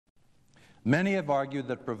Many have argued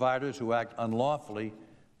that providers who act unlawfully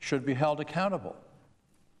should be held accountable.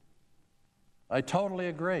 I totally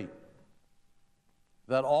agree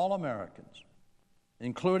that all Americans,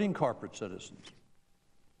 including corporate citizens,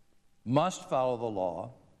 must follow the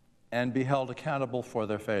law and be held accountable for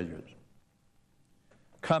their failures.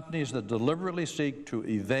 Companies that deliberately seek to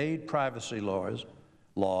evade privacy laws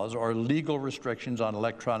or legal restrictions on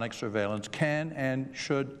electronic surveillance can and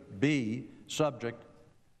should be subject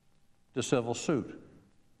to civil suit.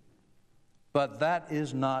 But that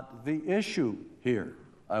is not the issue here,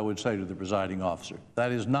 I would say to the presiding officer.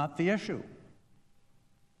 That is not the issue.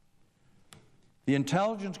 The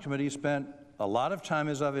Intelligence Committee spent a lot of time,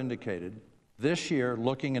 as I've indicated, this year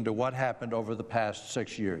looking into what happened over the past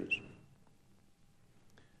 6 years.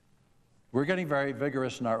 We're getting very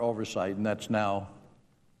vigorous in our oversight, and that's now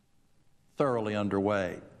thoroughly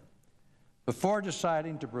underway. Before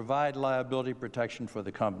deciding to provide liability protection for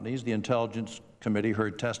the companies, the Intelligence Committee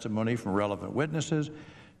heard testimony from relevant witnesses,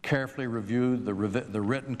 carefully reviewed the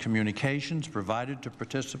written communications provided to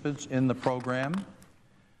participants in the program.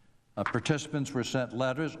 Participants were sent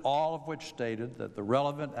letters, all of which stated that the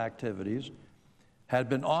relevant activities had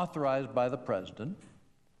been authorized by the President,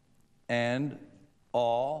 and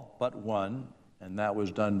all but one, and that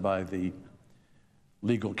was done by the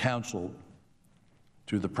legal counsel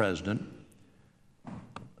to the President,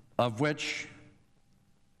 of which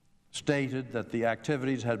stated that the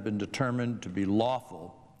activities had been determined to be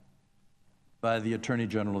lawful by the Attorney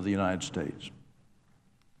General of the United States.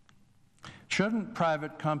 Shouldn't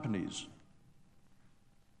private companies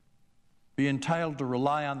be entitled to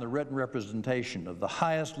rely on the written representation of the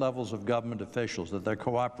highest levels of government officials that their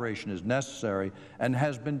cooperation is necessary and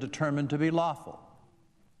has been determined to be lawful?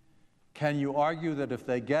 Can you argue that if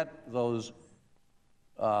they get those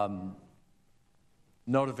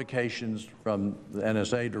notifications from the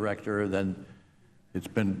NSA director, then it's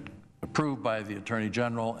been approved by the Attorney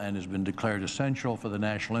General and has been declared essential for the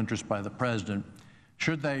national interest by the President?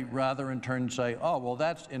 Should they rather in turn say, oh, well,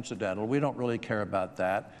 that's incidental, we don't really care about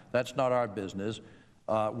that, that's not our business,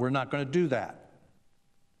 we're not going to do that?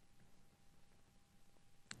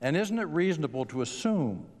 And isn't it reasonable to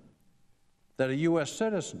assume that a U.S.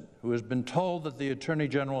 citizen who has been told that the Attorney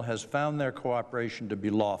General has found their cooperation to be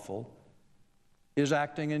lawful is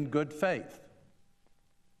acting in good faith?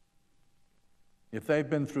 If they've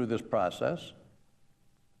been through this process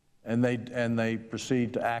and they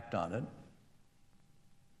proceed to act on it,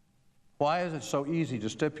 why is it so easy to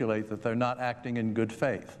stipulate that they're not acting in good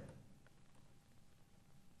faith?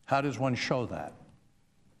 How does one show that?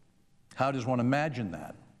 How does one imagine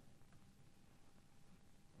that?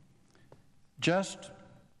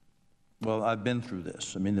 Well, I've been through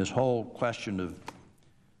this. I mean, this whole question of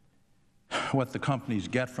what the companies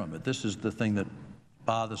get from it. This is the thing that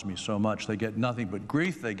bothers me so much. They get nothing but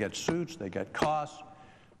grief. They get suits. They get costs.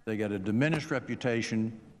 They get a diminished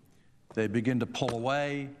reputation. They begin to pull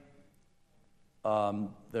away.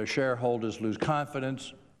 Their shareholders lose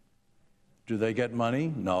confidence. Do they get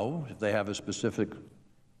money? No. If they have a specific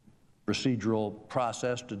procedural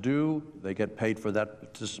process to do, they get paid for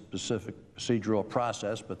that specific procedural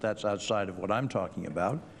process, but that's outside of what I'm talking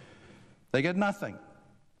about. They get nothing.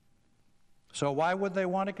 So why would they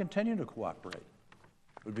want to continue to cooperate?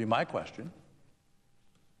 Would be my question.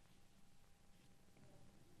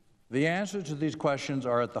 The answers to these questions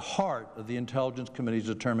are at the heart of the Intelligence Committee's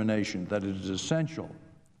determination that it is essential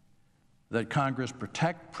that Congress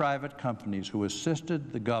protect private companies who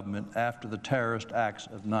assisted the government after the terrorist acts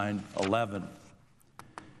of 9/11.